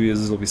 Cell C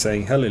users, will be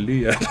saying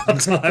hallelujah about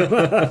time.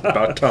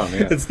 About time,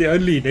 yeah. It's the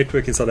only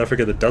network in South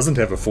Africa that doesn't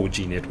have a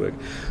 4G network.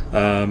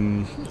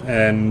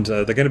 And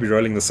they're going to be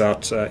rolling this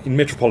out in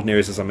metropolitan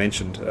areas, as I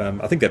mentioned.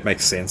 I think that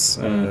makes sense.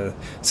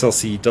 Cell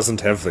C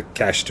doesn't have the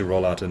cash to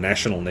roll out a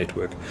national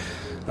network.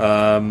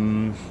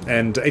 And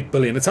 8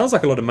 billion, it sounds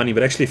like a lot of money,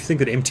 but actually if you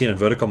think that MTN and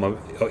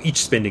Vodacom are each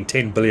spending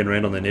 10 billion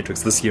rand on their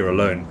networks this year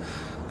alone,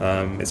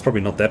 it's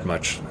probably not that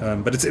much.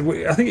 But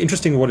I think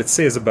interesting what it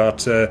says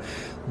about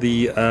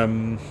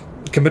the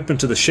commitment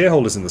to the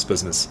shareholders in this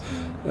business,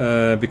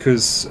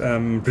 because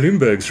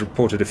Bloomberg's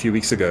reported a few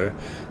weeks ago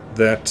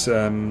that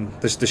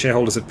the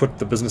shareholders had put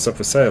the business up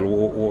for sale,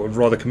 or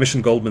rather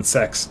commissioned Goldman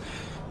Sachs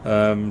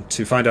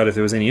to find out if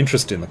there was any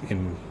interest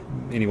in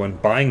anyone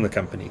buying the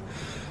company.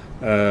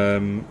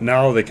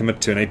 Now they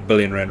commit to an 8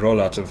 billion rand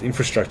rollout of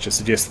infrastructure,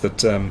 suggests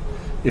that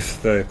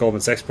if the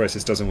Goldman Sachs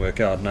process doesn't work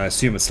out, and I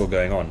assume it's still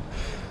going on,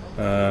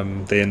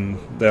 then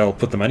they'll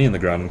put the money in the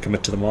ground and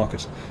commit to the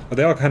market. But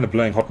they are kind of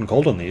blowing hot and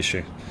cold on the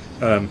issue.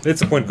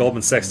 Let's appoint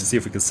Goldman Sachs to see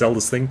if we can sell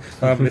this thing.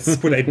 Let's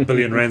put 8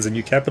 billion rands of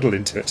new capital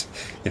into it.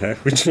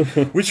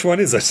 Which one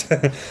is it?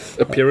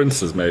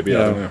 Appearances, maybe. I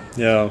don't know.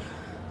 Yeah.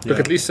 Look,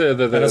 at least the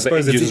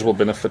end users will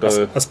benefit.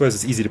 I suppose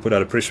it's easy to put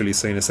out a press release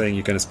saying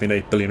you're going to spend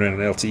 8 billion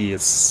rand on LTE.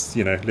 It's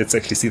let's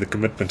actually see the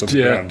commitment on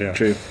the ground. Yeah,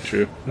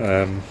 true.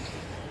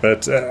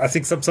 But I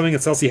think something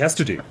that Cell C has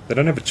to do. They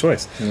don't have a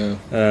choice. Yeah.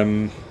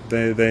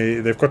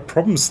 They've got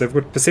problems. They've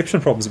got perception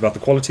problems about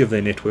the quality of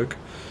their network.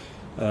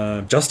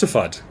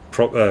 Justified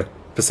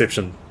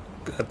perceptions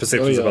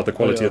about the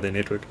quality of their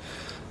network,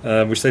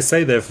 which they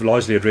say they've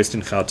largely addressed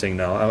in Gauteng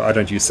now. I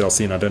don't use Cell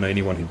C, and I don't know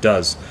anyone who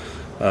does.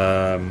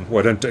 I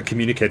don't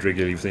communicate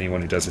regularly with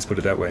anyone who does. Let's put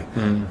it that way.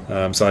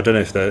 So I don't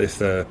know if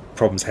the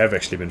problems have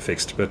actually been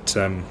fixed, but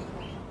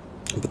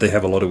they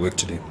have a lot of work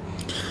to do.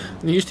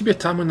 There used to be a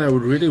time when they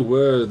really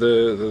were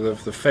the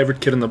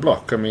favourite kid in the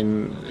block. I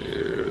mean,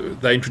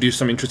 they introduced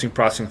some interesting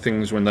pricing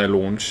things when they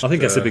launched. I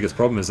think that's the biggest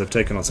problem is they've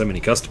taken on so many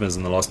customers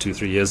in the last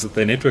 2-3 years that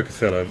their network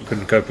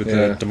couldn't cope with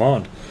the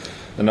demand.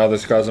 And now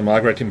those guys are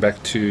migrating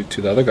back to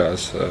the other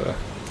guys.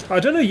 I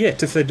don't know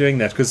yet if they're doing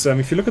that, because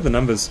if you look at the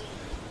numbers,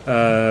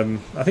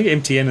 I think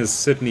MTN has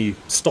certainly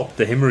stopped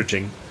the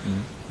hemorrhaging.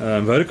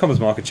 Vodacom's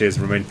market shares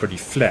remain pretty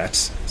flat.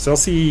 Cell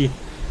C,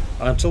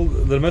 until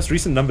the most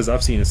recent numbers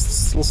I've seen,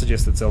 still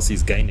suggest that Cell C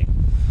is gaining.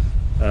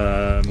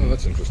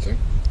 That's interesting.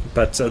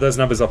 But those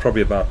numbers are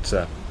probably about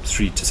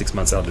 3 to 6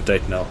 months out of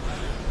date now.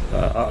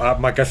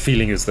 My gut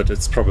feeling is that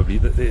it's probably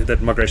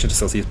that migration to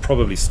Cell C has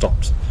probably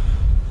stopped.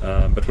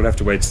 But we'll have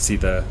to wait to see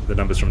the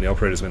numbers from the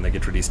operators when they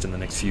get released in the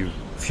next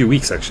few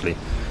weeks. Actually,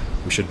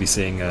 we should be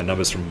seeing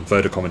numbers from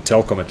Vodacom and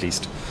Telkom at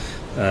least.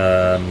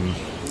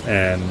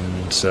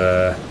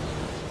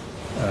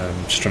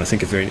 Just trying to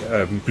think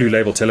if Blue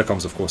Label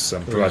Telecoms, of course,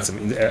 provide some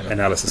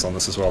analysis on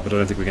this as well. But I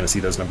don't think we're going to see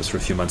those numbers for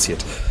a few months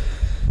yet.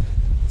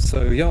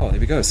 So yeah, there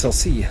we go, Cell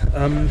C.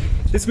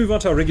 Let's move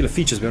on to our regular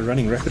features. We're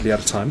running rapidly out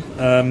of time.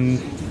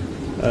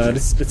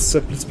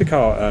 Let's pick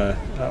our.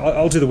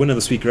 I'll do the winner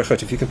this week,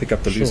 Regardt, if you can pick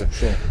up the loser.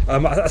 Sure.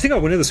 I think our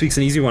winner this week's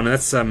an easy one, and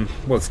that's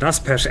it's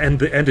Naspers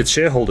and its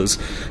shareholders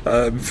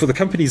for the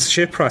company's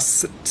share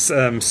price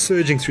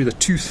surging through the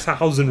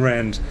 2,000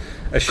 rand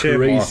a share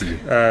mark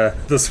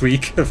this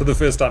week for the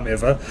first time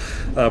ever,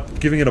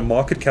 giving it a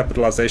market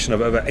capitalization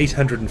of over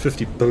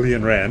 850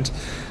 billion rand.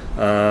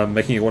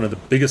 Making it one of the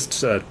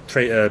biggest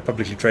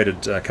publicly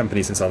traded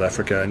companies in South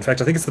Africa. In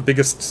fact, I think it's the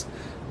biggest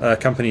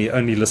company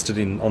only listed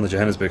on the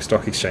Johannesburg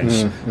Stock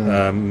Exchange.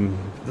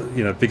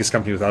 Biggest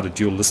company without a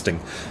dual listing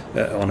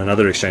on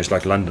another exchange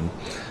like London.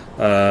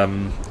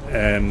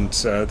 And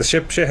the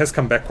share has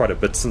come back quite a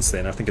bit since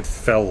then. I think it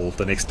fell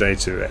the next day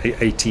to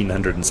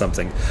 1,800 and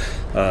something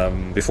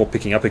before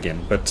picking up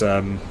again. But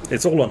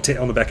it's all on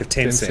the back of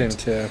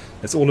Tencent. Yeah.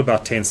 It's all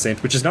about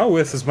Tencent, which is now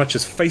worth as much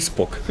as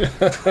Facebook.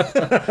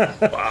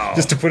 Wow.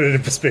 Just to put it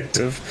in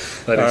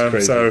perspective. That is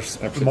crazy. So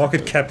Absolutely.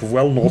 market cap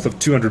well north of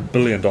 $200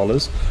 billion. And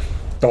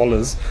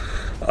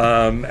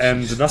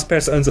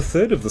Naspers owns a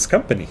third of this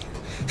company.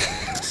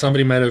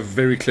 Somebody made a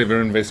very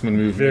clever investment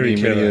move Very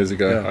many clever, years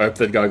ago. yeah. I hope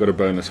that guy got a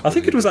bonus. I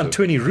think it was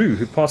Antoine Roux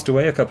who passed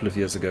away a couple of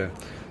years ago.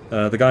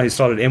 The guy who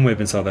started MWeb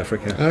in South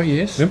Africa. Oh,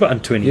 yes. Remember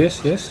Antoine?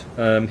 Yes.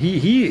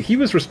 He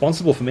was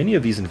responsible for many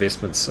of these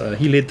investments.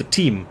 He led the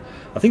team,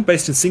 I think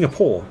based in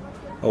Singapore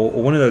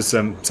or one of those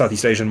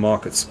Southeast Asian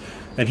markets.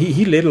 And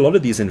he led a lot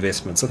of these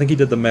investments. I think he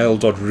did the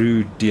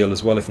Mail.ru deal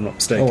as well, if I'm not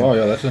mistaken. Oh, wow,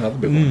 yeah, that's another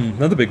big one.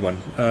 Another big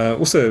one.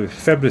 Also,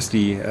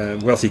 fabulously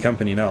wealthy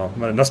company now.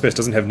 Naspers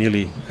doesn't have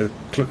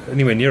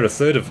anywhere near a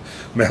third of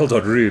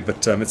Mail.ru,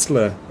 but it's still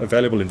a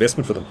valuable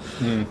investment for them.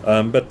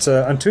 But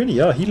Antoine,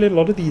 he led a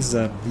lot of these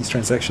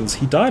transactions.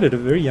 He died at a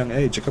very young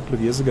age, a couple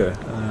of years ago.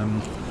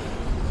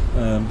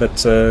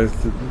 But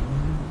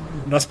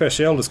Naspers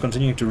shareholders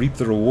continuing to reap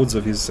the rewards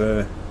of his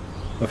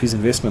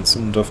investments,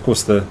 and of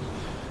course the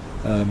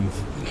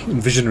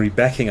visionary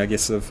backing, I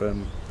guess, of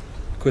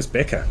Koos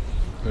Becker.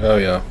 Oh,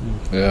 yeah.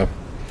 Yeah.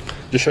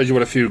 Just shows you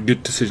what a few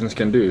good decisions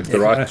can do. The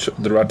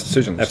right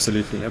decisions.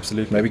 Absolutely.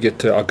 Maybe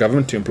get our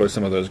government to employ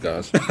some of those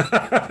guys.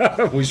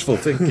 Wishful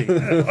thinking.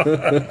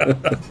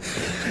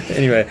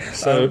 Anyway,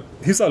 so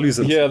who's our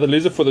loser? Yeah, the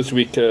loser for this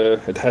week,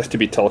 it has to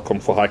be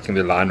Telkom for hiking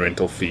the line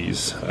rental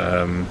fees.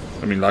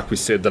 Like we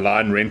said, the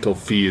line rental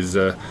fee is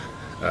a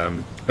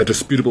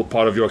disputable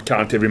part of your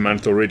account every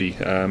month already,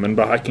 and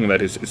by hiking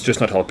that, it's just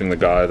not helping the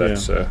guy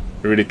that's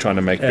really trying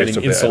to make best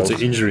of their insult L's.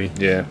 to injury.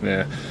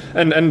 Yeah.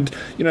 And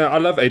I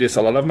love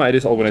ADSL. I love my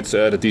ADSL when it's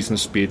at a decent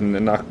speed,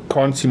 and I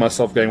can't see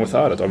myself going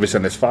without it. Obviously,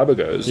 unless fiber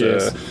goes.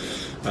 Yes.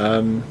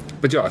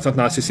 But yeah, it's not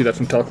nice to see that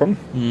from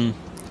Telkom.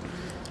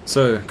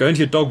 So go into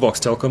your dog box,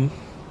 Telkom.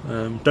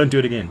 Don't do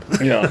it again.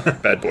 Yeah,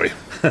 bad boy.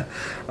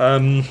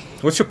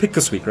 What's your pick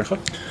this week, Richard?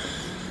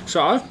 So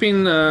I've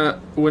been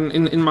when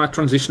in my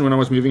transition when I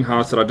was moving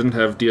house that I didn't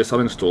have DSL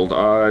installed.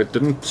 I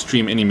didn't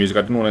stream any music.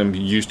 I didn't want to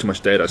use too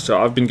much data.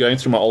 So I've been going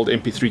through my old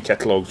MP3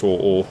 catalogs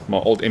or my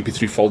old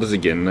MP3 folders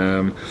again.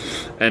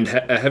 And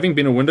having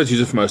been a Windows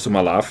user for most of my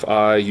life,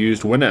 I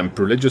used Winamp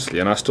religiously,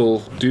 and I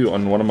still do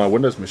on one of my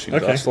Windows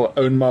machines. Okay. I still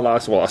own my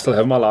license. Well, I still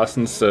have my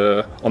license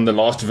on the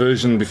last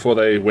version before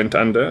they went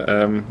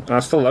under. I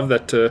still love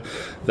that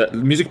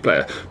music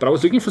player. But I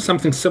was looking for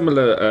something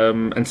similar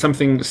and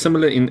something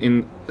similar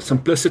in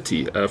simplicity.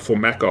 For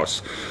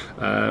macOS,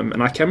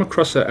 and I came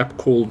across an app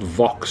called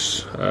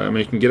Vox.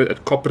 You can get it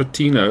at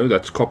Coppertino.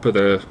 That's Copper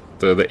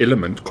the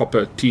element,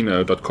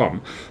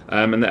 Coppertino.com,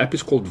 and the app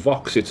is called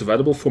Vox. It's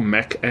available for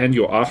Mac and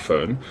your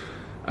iPhone.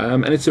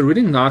 And it's a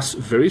really nice,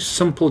 very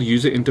simple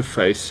user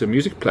interface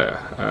music player,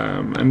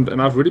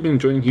 and I've really been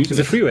enjoying using it. Is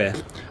it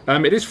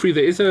freeware? It is free.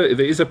 There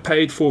is a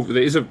paid for.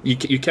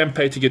 You can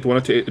pay to get one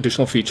or two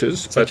additional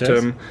features, Such but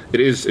as? it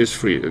is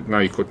free. Now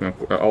you could.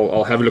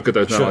 I'll have a look at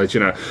those now. Sure. I'll let you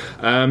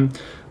know.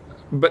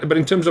 But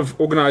in terms of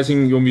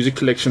organizing your music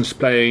collections,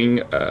 playing,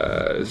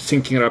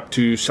 syncing it up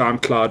to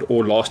SoundCloud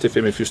or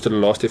Last.fm, if you're still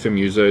a Last.fm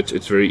user,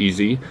 it's very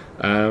easy.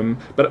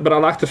 But I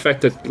like the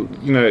fact that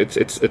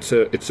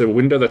it's a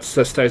window that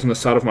stays on the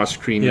side of my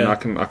screen, and I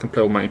can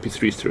play all my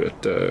MP3s through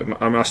it.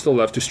 I still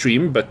love to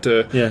stream, but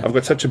I've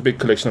got such a big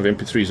collection of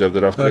MP3s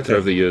that I've collected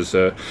over the years.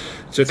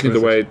 Certainly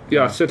the way,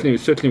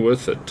 certainly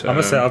worth it. I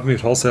must say I've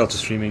moved wholesale to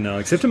streaming now,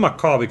 except in my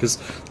car, because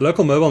the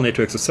local mobile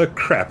networks are so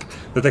crap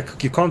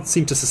that you can't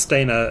seem to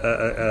sustain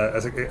a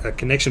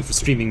connection for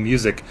streaming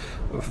music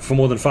for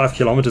more than 5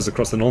 kilometers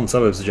across the northern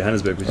suburbs of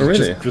Johannesburg, which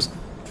is just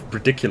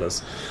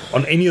ridiculous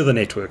on any of the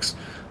networks.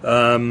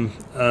 It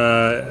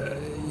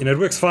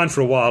works fine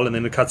for a while and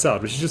then it cuts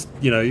out, which is just,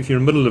 if you're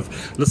in the middle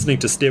of listening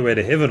to Stairway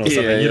to Heaven or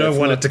something, you don't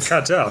want it to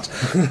cut out.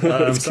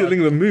 It's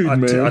killing the mood,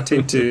 man. I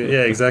tend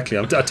to, exactly.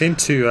 I tend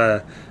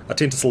to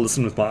still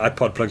listen with my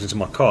iPod plugged into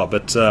my car,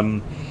 but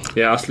I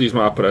still use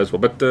my iPod as well.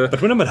 But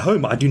when I'm at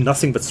home, I do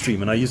nothing but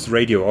stream, and I use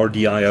radio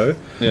RDIO.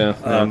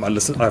 I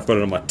listen. I've got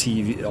it on my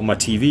TV, on my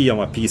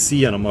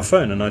PC, and on my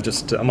phone, and I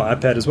just on my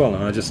iPad as well,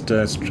 and I just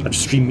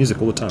stream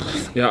music all the time.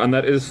 Yeah, and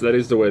that is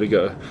the way to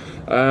go.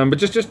 But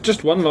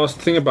just one last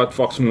thing about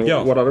Vox and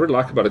what I really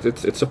like about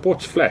it, it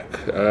supports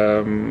FLAC.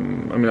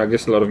 I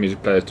guess a lot of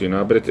music players do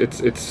now, but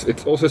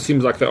it also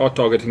seems like they are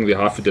targeting the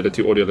high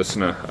fidelity audio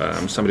listener,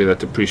 somebody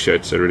that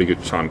appreciates a really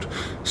good sound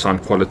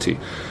quality.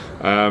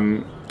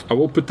 I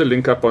will put the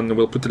link up on.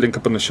 We'll put the link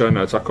up on the show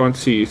notes. I can't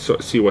see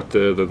what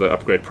the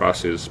upgrade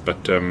price is,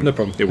 but no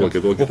problem.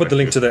 We'll put the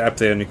link to the app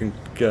there, and you can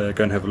go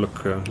and have a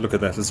look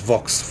at that. It's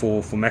Vox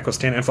for macOS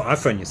 10 and for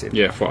iPhone. You said?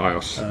 Yeah, for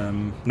iOS.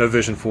 No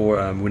version for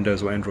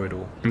Windows or Android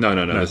or. No.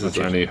 This is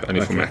only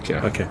for Mac.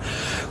 Yeah. Okay.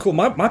 Cool.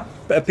 My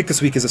pick this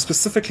week is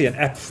specifically an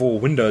app for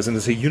Windows, and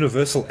it's a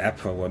universal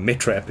app or a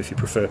Metro app if you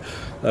prefer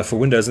for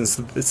Windows. And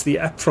it's the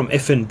app from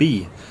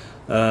FNB.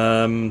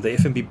 the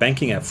FNB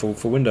banking app for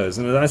Windows.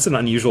 And that's an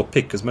unusual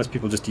pick because most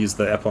people just use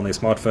the app on their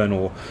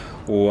smartphone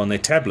or on their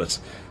tablet.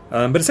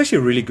 But it's actually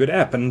a really good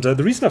app, and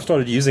the reason I've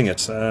started using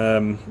it,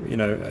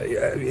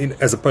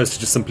 as opposed to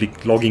just simply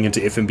logging into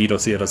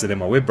fnb.co.za,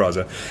 my web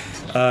browser,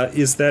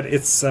 is that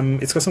it's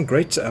got some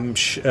great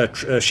share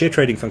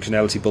trading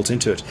functionality built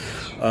into it.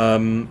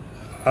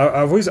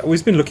 I've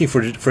always been looking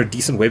for a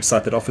decent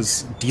website that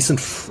offers decent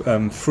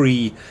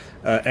free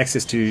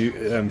access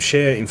to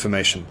share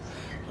information.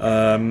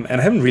 And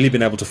I haven't really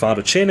been able to find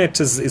it. ShareNet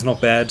is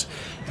not bad,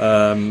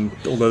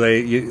 although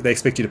they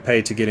expect you to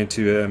pay to get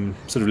into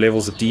sort of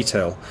levels of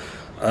detail.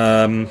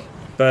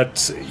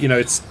 But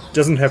it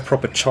doesn't have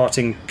proper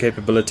charting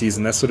capabilities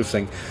and that sort of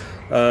thing.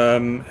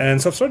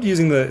 And so I've started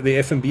using the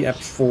FNB app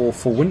for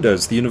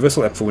Windows, the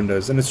Universal app for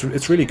Windows, and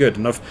it's really good.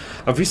 And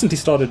I've recently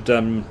started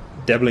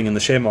dabbling in the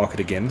share market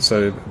again,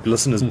 so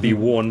listeners be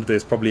warned,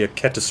 there's probably a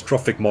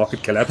catastrophic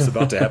market collapse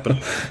about to happen.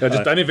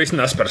 Just don't invest in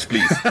Naspers,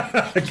 please.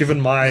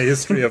 Given my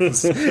history of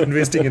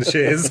investing in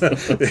shares,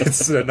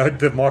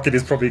 the market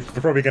is probably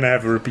going to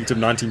have a repeat of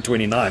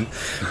 1929.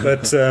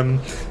 But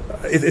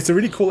it's a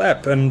really cool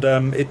app, and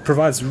it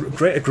provides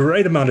a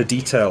great amount of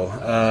detail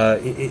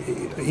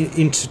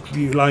into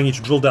allowing you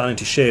to drill down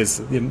into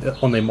shares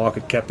on their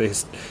market cap, their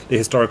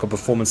historical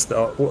performance,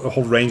 a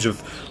whole range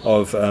of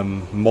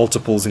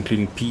multiples,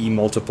 including PE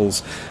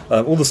multiples,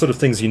 all the sort of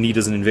things you need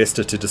as an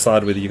investor to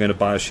decide whether you're going to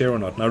buy a share or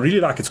not. And I really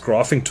like its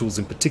graphing tools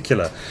in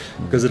particular,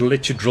 because it'll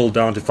let you drill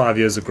down to 5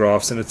 years of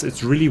graphs, and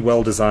it's really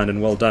well designed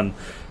and well done.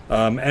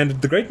 And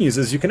the great news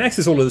is you can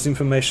access all of this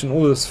information,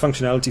 all of this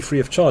functionality free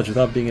of charge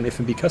without being an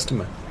FNB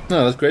customer.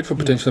 No, that's great for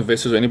potential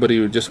investors or anybody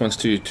who just wants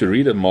to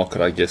read a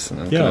market, I guess,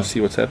 and kind of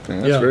see what's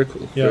happening. That's very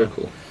cool. Yeah. Very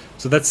cool.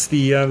 So that's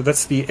the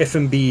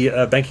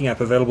FNB banking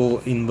app available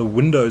in the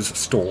Windows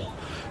Store.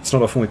 It's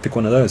not often we pick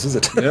one of those, is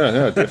it?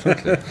 Yeah,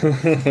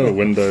 definitely.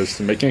 Windows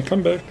making a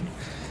comeback.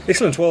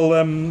 Excellent. Well,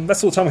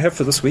 that's all the time we have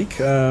for this week.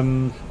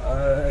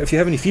 If you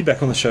have any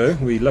feedback on the show,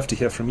 we'd love to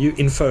hear from you.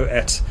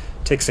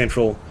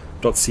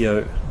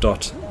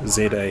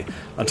 info@techcentral.co.za.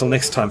 Until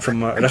next time, from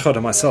Rechard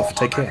and myself,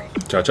 take care.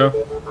 Ciao, ciao.